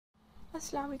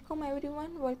Assalamualaikum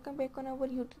everyone, welcome back on our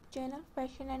YouTube channel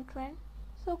Fashion and Trend.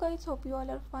 So guys, hope you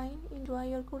all are fine, enjoy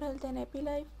your good health and happy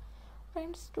life.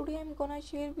 Friends, today I'm gonna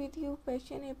share with you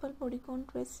fashionable bodycon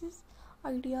dresses,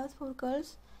 ideas for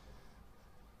girls,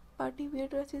 party wear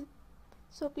dresses.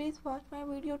 So please watch my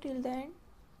video till the end.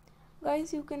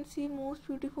 Guys, you can see most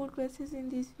beautiful dresses in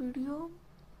this video.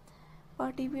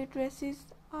 Party wear dresses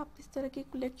आप इस तरह के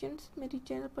collections मेरे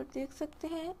channel पर देख सकते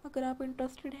हैं। अगर आप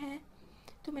इंटरेस्टेड हैं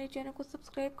तो मेरे चैनल को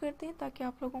सब्सक्राइब कर दें ताकि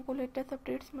आप लोगों को लेटेस्ट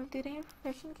अपडेट्स मिलती रहें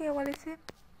फैशन के हवाले से।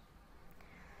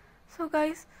 So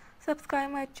guys,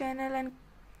 subscribe my channel and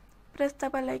press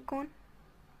the bell icon.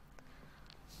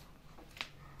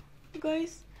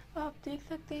 Guys, आप देख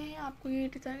सकते हैं आपको ये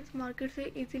डिज़ाइंस मार्केट से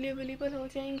इजीली अवेलेबल हो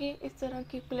जाएंगे। इस तरह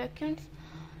के कलेक्शंस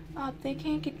आप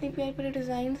देखें कितने प्यारे प्यारे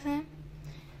डिज़ाइंस हैं।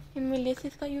 इनमें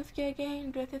लेसेस का यूज़ किया गया है इन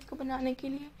ड्रेसेस को बनाने के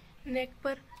लिए। नेक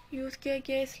पर यूज़ किया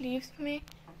गया है, स्लीव्स में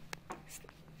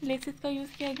लेसेस का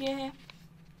यूज़ किया गया है।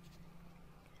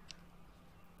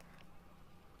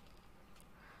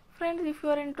 Friends, if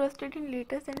you are interested in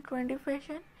latest and trendy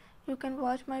fashion, you can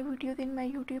watch my videos in my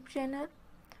YouTube channel.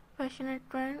 Fashion and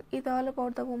Trend is all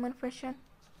about the woman fashion.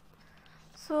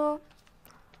 So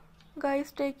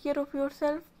guys, take care of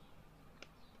yourself.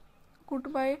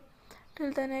 Goodbye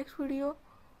till the next video.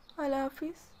 Allah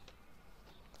Hafiz.